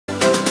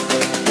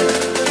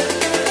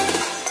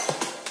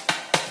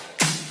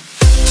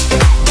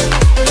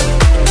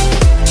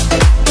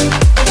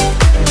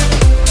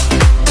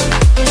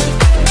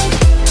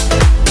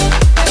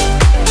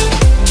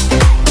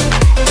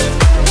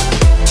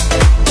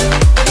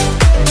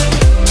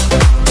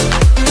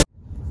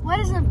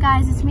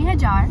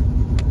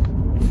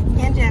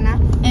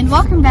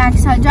welcome back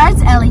to Hajar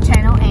Elly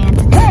channel, and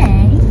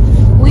today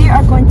we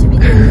are going to be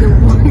doing the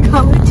one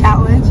color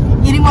challenge,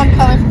 eating one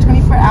color for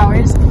 24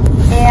 hours.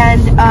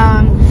 And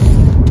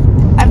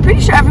I'm pretty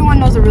sure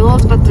everyone knows the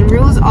rules, but the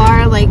rules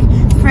are like,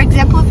 for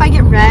example, if I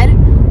get red,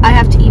 I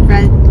have to eat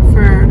red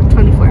for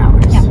 24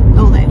 hours. Yeah.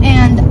 Okay.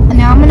 And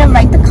now I'm gonna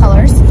write the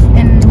colors,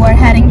 and we're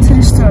heading to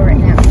the store right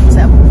now.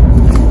 So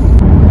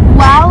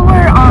while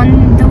we're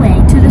on the way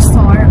to the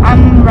store,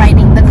 I'm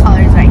writing the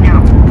colors right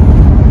now.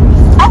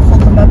 I'll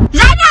flip them up.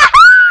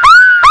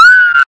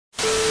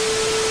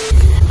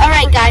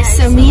 Alright guys,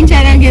 so me and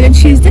Jenna are gonna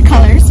choose the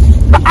colors.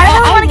 But I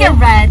don't want to get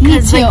red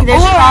because like,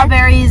 there's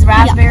strawberries,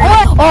 raspberries.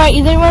 Yeah, or I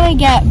either want to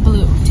get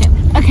blue too.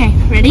 Okay,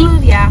 ready? Blue,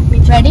 yeah, me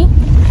too. Ready?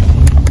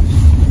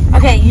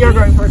 Okay, you're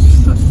going first.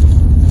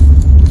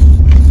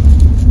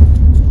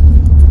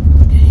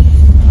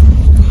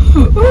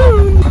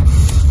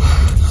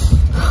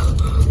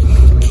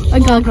 I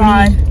got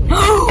green.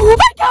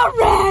 I got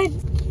red!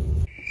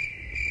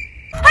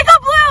 I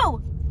got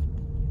blue!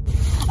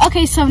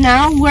 Okay, so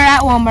now we're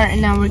at Walmart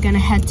and now we're gonna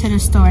head to the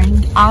store.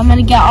 I'm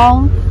gonna get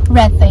all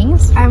red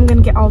things. I'm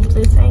gonna get all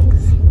blue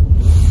things.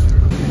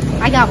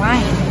 I got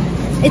mine.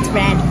 It's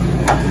red.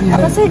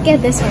 Let's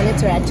get this one.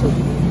 It's red too.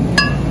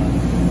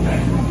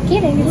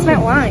 Get it. It's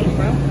not wine,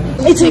 bro.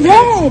 It's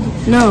red.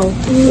 No,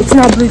 it's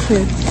not blue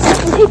food.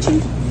 I'll hit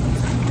you.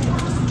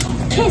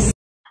 Kiss.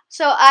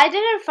 So I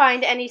didn't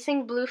find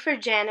anything blue for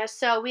Jana,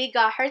 so we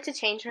got her to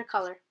change her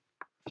color.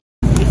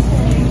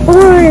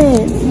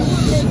 Orange.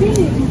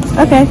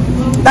 Okay,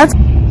 that's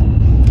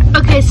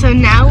okay. So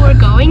now we're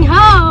going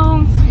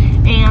home,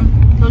 and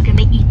we're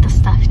gonna eat the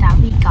stuff that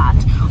we got.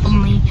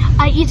 Only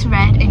I eat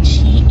red and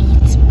she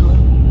eats blue.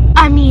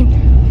 I mean,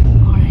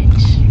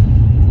 orange.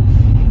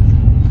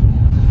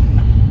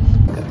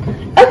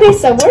 Okay,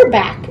 so we're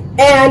back,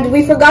 and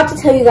we forgot to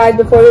tell you guys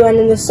before we went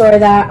in the store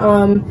that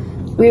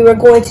we were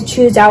going to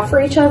choose out for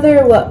each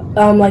other what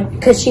like,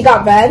 because she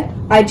got red,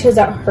 I chose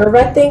out her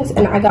red things,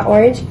 and I got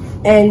orange,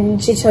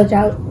 and she chose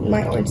out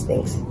my orange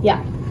things.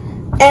 Yeah.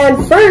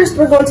 And first,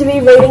 we're going to be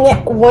rating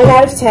it 1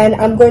 out of 10.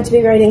 I'm going to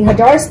be rating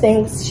Hajar's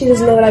things. She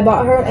doesn't know that I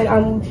bought her,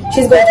 and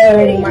she's going to be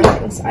rating my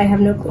things. I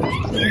have no clue.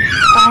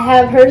 I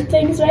have her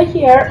things right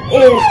here,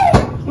 and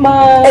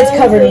it's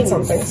covered in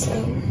something. So.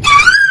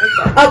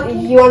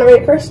 You want to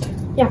rate it first?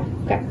 Yeah.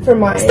 Okay. For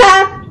mine.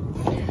 Stop.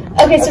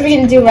 Okay, so we're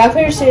gonna do rock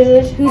paper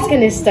scissors. Who's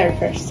gonna start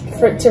first?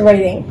 To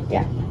rating.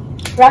 Yeah.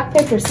 Rock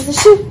paper scissors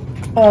shoot.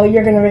 Oh,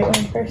 you're gonna rate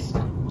mine first.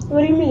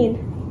 What do you mean?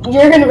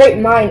 You're gonna rate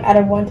mine out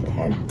of 1 to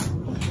 10.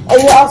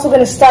 And you're also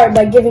going to start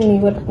by giving me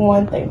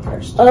one thing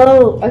first.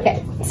 Oh,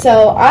 okay.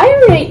 So I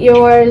rate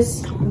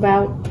yours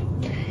about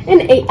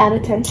an 8 out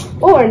of 10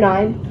 or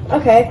 9.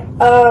 Okay.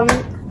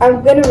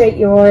 I'm going to rate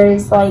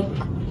yours like,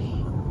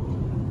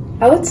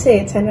 I would say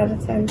a 10 out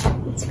of 10.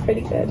 It's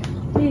pretty good.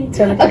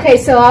 Okay,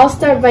 so I'll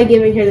start by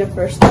giving her the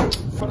first one.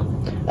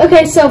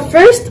 Okay, so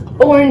first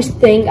orange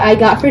thing I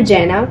got for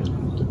Jana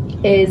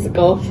is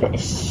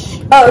goldfish.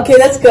 Oh, okay,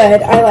 that's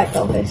good. I like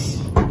goldfish.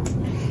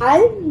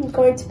 I'm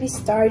going to be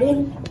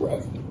starting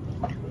with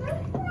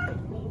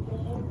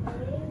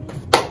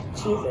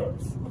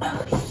Jesus.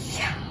 Oh,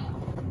 yeah.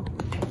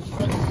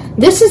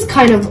 This is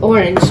kind of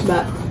orange,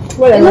 but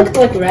it looked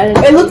like red.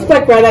 It looked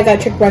like red. I got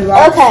tricked red.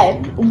 Okay,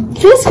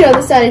 this girl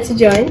decided to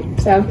join.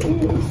 So,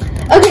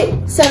 okay.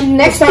 So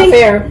next thing, not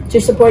fair.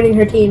 She's supporting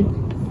her team.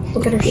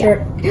 Look at her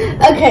shirt.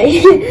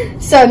 Okay.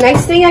 So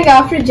next thing I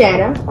got for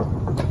Jana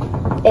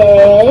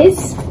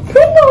is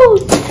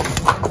Pringles.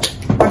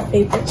 My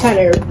favorite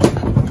cheddar.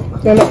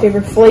 Not my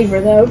favorite flavor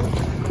though,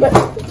 but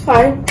it's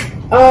fine.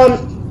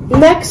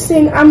 Next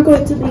thing I'm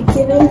going to be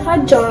giving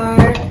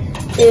Hajar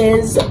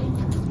is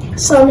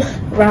some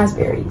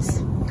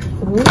raspberries.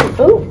 Ooh,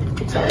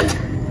 sorry.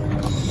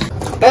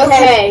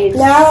 Okay,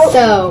 now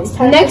so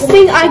next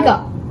thing I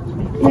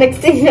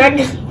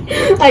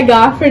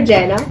got for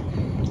Jana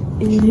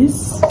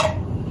is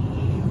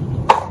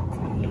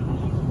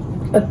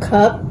a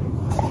cup.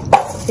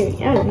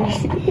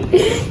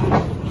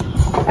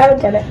 I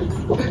don't get it.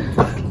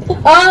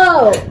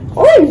 Oh,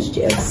 orange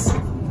juice.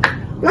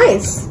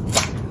 Nice.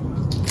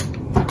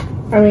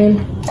 I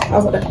mean,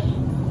 I'll put it.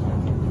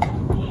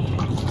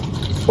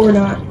 Or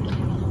not.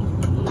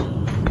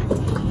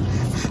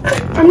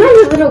 I'm not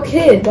a little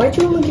kid. Why'd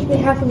you only give me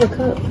half of a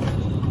cup?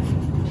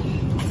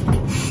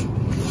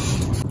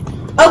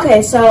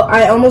 Okay, so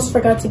I almost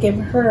forgot to give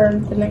her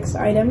the next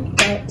item,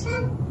 but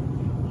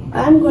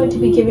I'm going to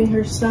be giving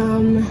her a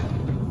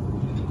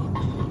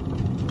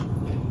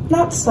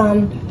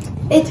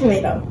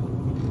tomato.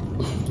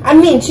 I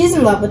mean, she's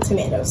in love with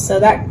tomatoes, so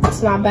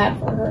that's not bad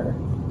for her.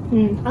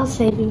 I'll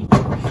save you.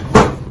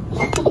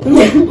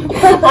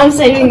 I'm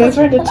saving this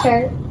for the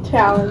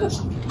challenge.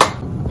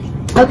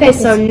 Okay,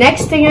 so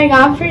next thing I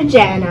got for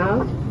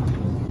Jana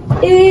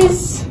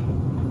is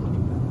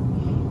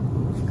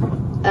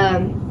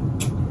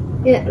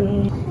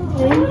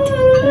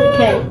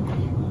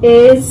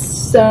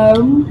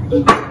some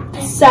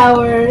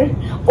sour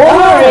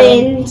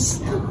orange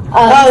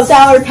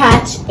Sour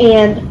Patch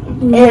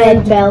and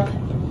red bell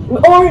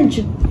peppers.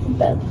 Orange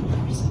bell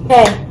peppers.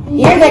 Okay,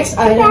 Your next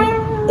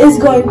item is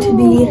going to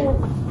be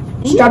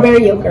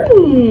strawberry yogurt.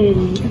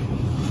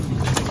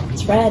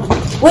 It's red.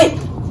 Wait.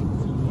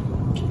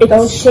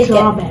 Don't shake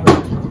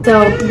it.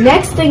 So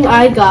next thing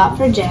I got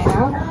for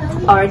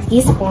Jana are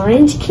these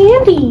orange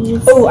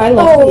candies. Oh, I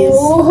love these.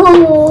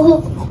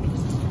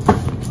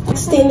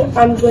 Next thing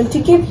I'm going to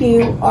give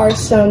you are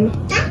some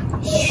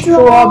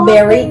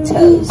strawberry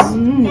toast.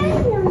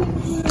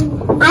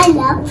 I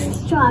love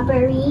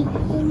strawberry.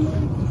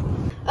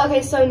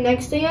 Okay, so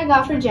next thing I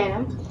got for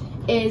Jana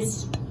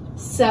is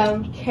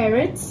some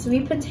carrots,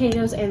 sweet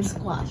potatoes, and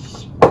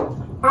squash.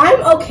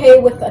 I'm okay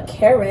with a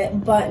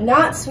carrot, but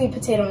not sweet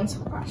potato and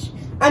squash.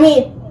 I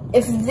mean,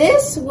 if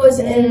this was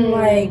in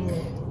like,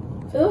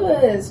 if it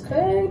was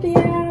cooked,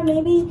 yeah,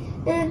 maybe.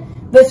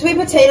 But sweet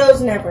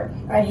potatoes, never.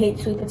 I hate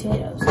sweet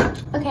potatoes.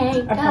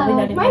 Okay, I'm probably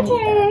not even my gonna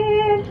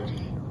eat turn.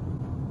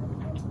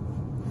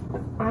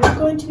 I'm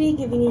going to be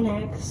giving you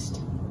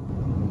next.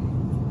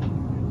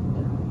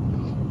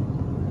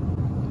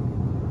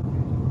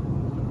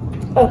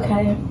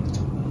 Okay.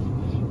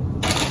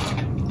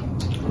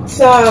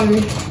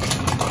 Some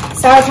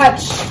Sour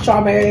Patch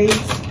strawberries.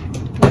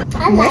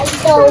 I like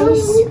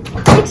those.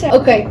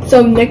 Okay,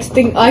 so next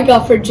thing I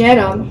got for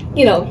Jana,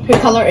 you know, her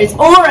color is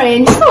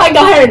orange, so I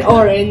got her an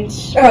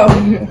orange. Oh,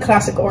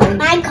 classic orange.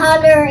 My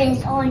color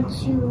is orange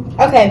too.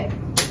 Okay.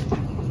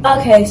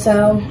 Okay,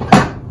 so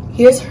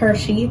here's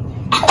Hershey.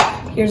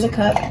 Here's a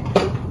cup.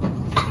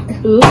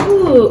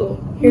 Ooh,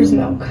 Here's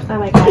milk. I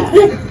like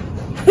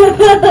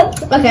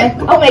that. Okay,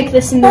 I'll make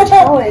this in the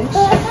challenge.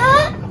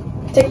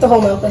 Take the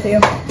whole milk with you.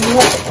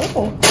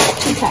 Oh,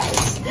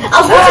 because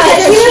I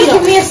was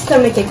Give me a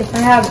stomachache if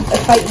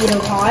I eat a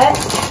lot.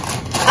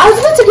 I was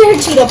about to get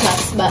her Cheeto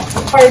Puffs, but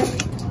Or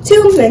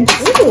 2 minutes.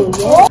 ooh,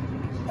 yeah.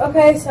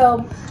 Okay,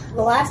 so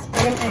the last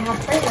item I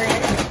have for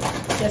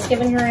her, just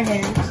giving her a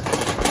hint,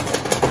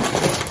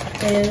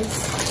 is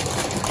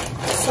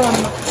some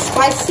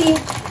spicy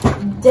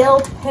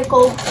dill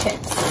pickle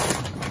chips.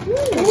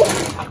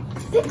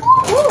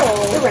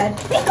 They're red.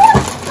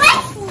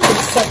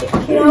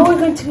 Okay, now we're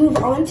going to move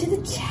on to the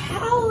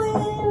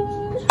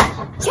challenge.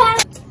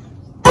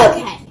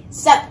 Okay,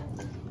 so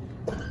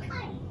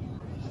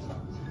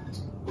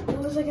What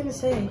was I gonna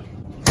say?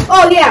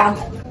 Oh yeah.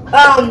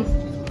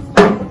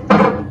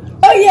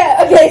 Oh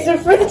yeah. Okay. So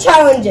for the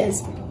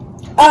challenges,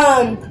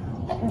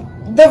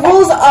 the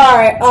rules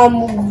are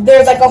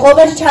there's like a whole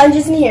bunch of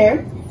challenges in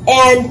here,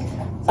 and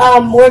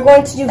we're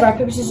going to do rock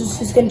paper scissors.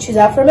 Who's going to choose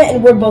out from it,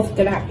 and we're both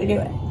going to have to do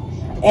it.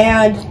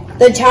 And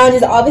the challenge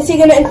is obviously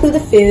going to include the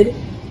food,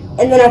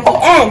 and then at the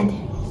end,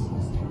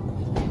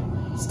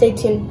 stay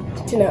tuned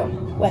to know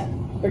what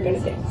we're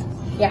going to do.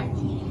 Yeah.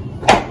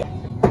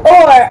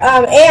 Or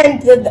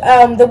and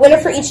the winner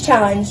for each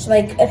challenge,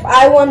 like if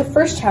I won the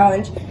first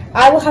challenge,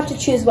 I will have to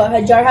choose what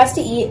Hajar has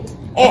to eat,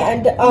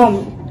 and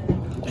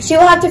she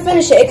will have to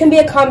finish it. It can be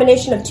a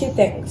combination of 2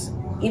 things.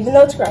 Even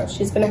though it's gross,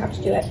 she's gonna have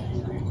to do it.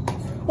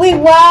 Wait,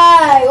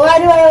 why? Why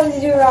do I have to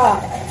do raw?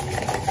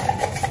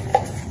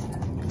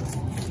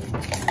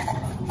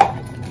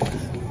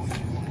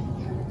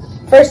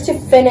 First to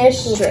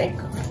finish, drink.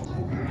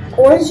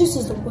 Orange juice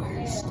is the worst.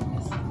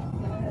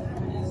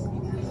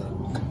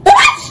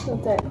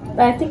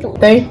 I think it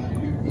Ready?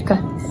 Okay.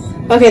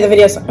 Okay, the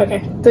video's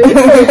okay.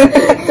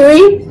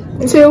 3,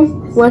 2,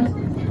 1.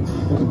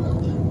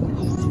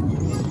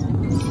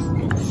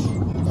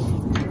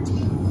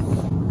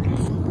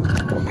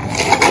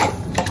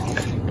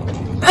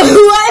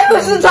 What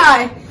was the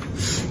tie?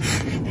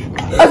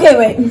 Okay,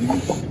 wait.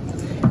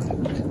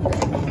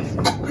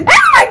 Oh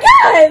my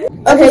god!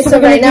 Okay, so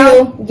right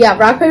now, yeah,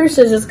 rock, paper,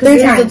 scissors,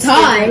 because this is a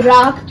tie.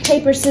 Rock,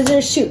 paper,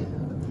 scissors, shoot.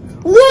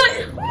 What?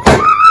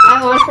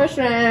 I won first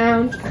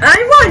round.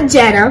 I want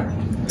Jana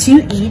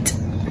to eat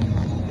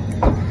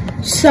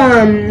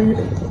some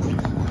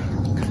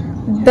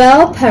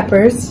bell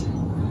peppers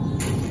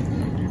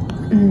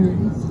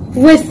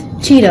with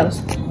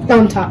Cheetos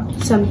on top.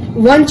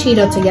 One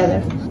Cheeto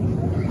together.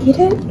 Eat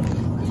it.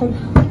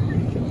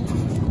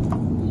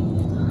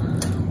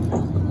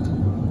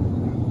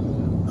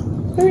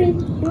 Hurry.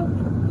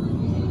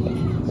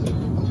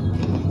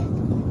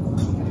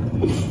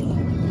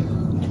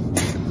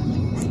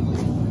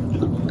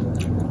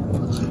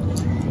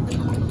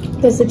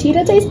 Does the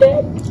Cheeto taste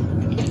bad?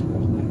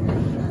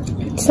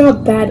 It's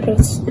not bad, but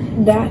it's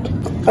bad.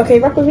 Okay,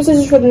 rock, paper,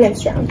 scissors for the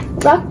next round.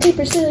 Rock,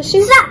 paper, scissors,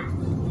 shoot.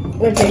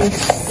 Okay.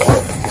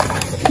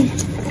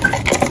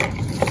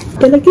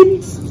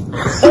 Pelicans.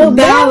 Oh,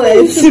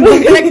 balance.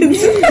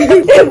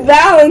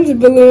 Balance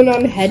balloon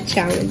on head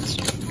challenge.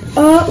 Wait,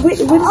 what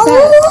is that?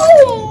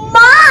 Oh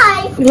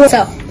my!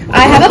 So,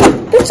 I have a,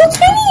 They're so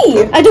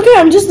tiny. I don't care,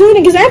 I'm just doing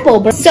an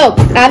example. So,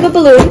 I have a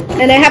balloon,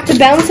 and I have to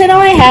balance it on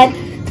my head.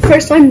 The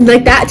first one,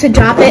 like that, to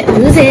drop it,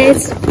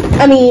 loses.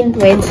 I mean,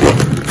 wins.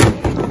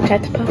 Try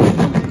to pop.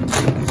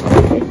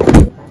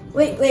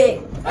 Wait.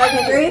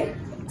 Okay, 3,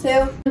 2.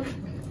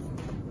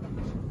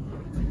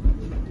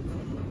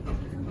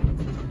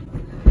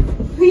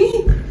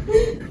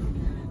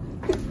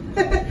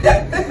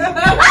 I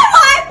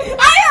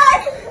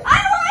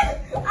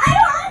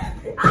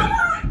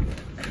won!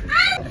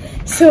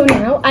 So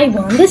now I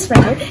won this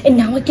round, and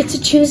now I get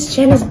to choose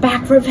Jenna's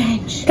back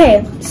revenge.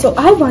 Okay, so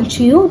I want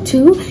you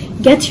to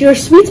get your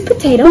sweet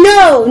potato.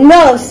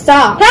 No,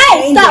 stop.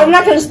 Hey, Change stop! it. I'm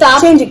not gonna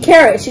stop. Change it.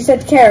 Carrot. She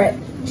said carrot.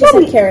 She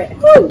said carrot.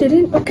 Oh, I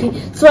didn't. Okay,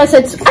 so I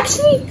said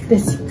actually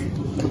this.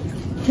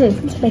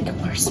 Let's make it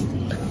worse.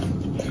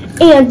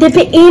 And dip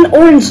it in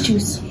orange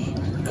juice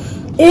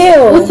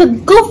Ew. with a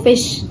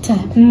goldfish to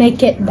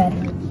make it better.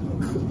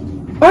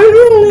 Aren't we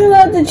only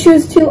allowed to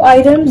choose 2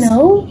 items?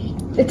 No,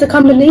 it's a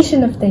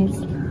combination of things.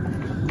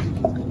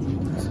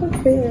 It's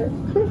not fair.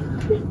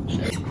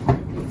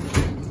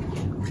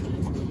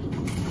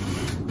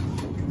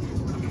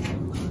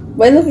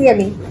 Why are you looking at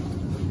me?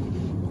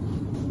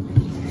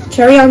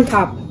 Cherry on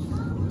top.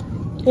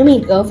 You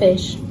mean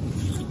goldfish?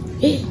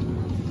 Ew.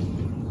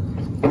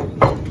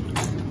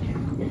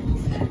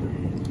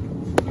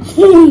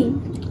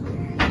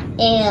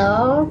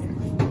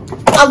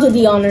 I'll do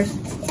the honors.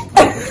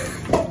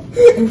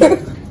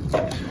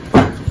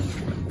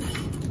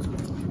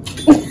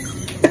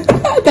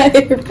 That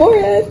hit your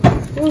forehead.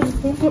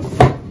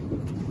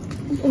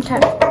 Okay.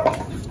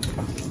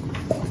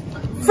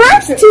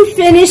 First to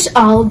finish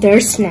all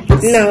their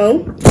snacks.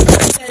 No.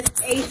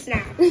 That's a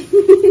snack.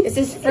 This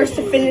is first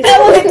to finish. I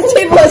will hit the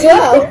table as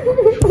well.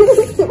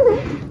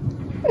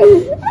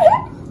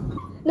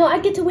 No, I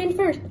get to win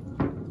first.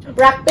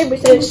 Rock, paper,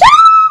 scissors.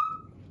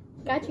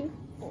 Got you.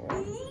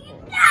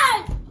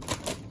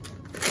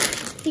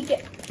 He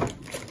get.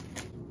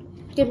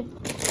 Give me.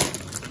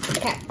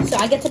 Okay, so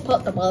I get to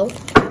put the bow.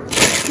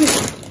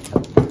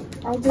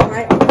 I'll do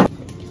my own.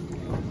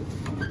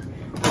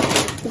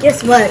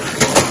 Guess what?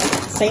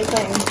 Same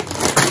thing.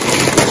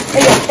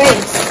 In your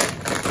face.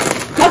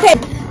 Okay.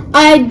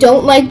 I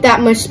don't like that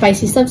much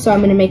spicy stuff, so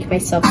I'm gonna make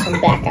myself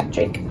some backup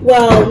drink.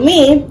 Well,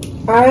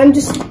 I'm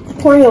just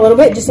pouring a little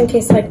bit just in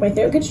case like my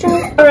throat gets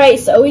dry. All right,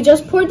 so we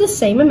just poured the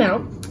same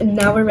amount, and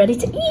now we're ready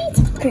to eat.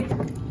 Okay.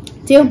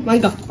 2, 1,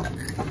 go.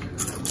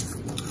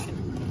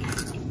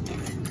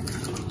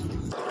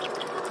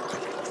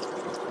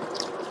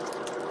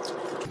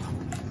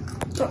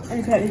 Oh,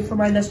 I'm ready for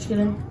my dust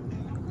chicken.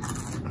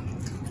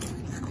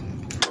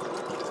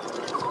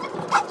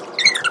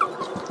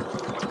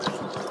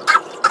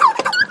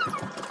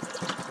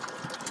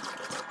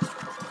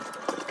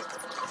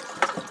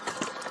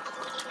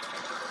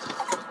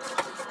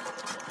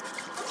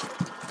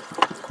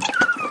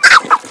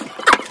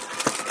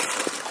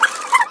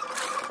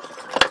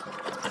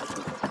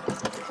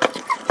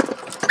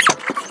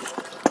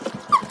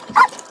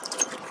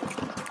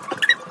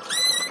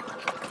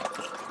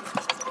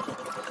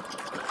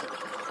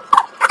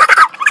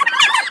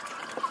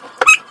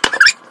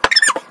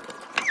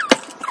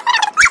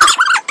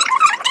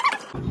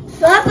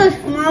 That's a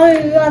smaller,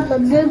 you got the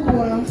big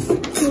one.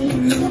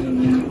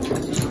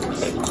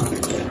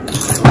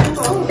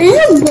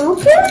 Is it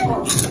broken?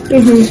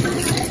 Mm-hmm.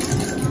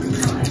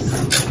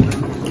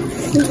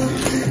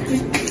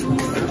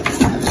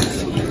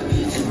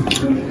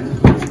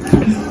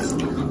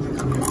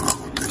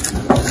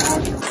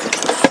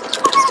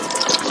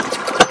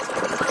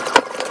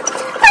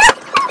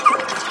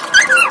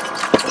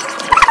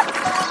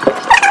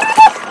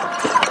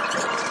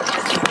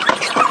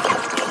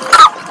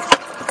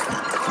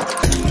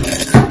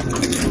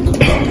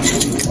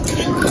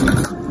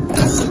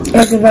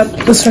 I'll give up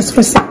this first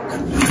for a sec.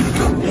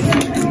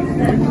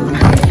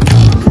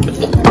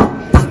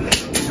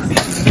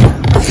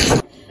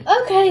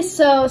 Okay,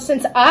 so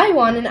since I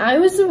won and I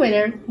was the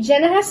winner,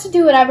 Jenna has to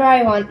do whatever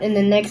I want in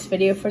the next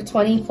video for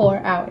 24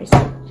 hours.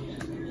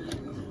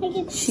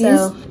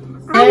 So,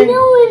 I'm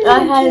the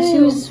winner. she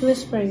was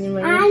whispering in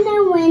my ear. I'm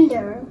the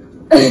winner.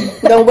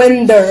 The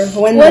winner.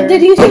 What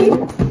did you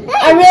think?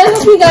 I really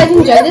hope you guys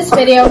enjoyed this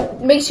video.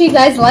 Make sure you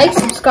guys like,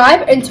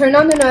 subscribe, and turn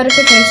on the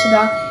notification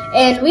bell.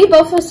 And we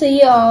both will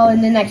see you all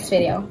in the next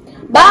video.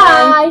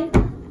 Bye!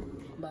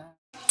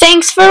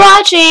 Thanks for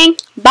watching.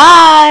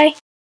 Bye.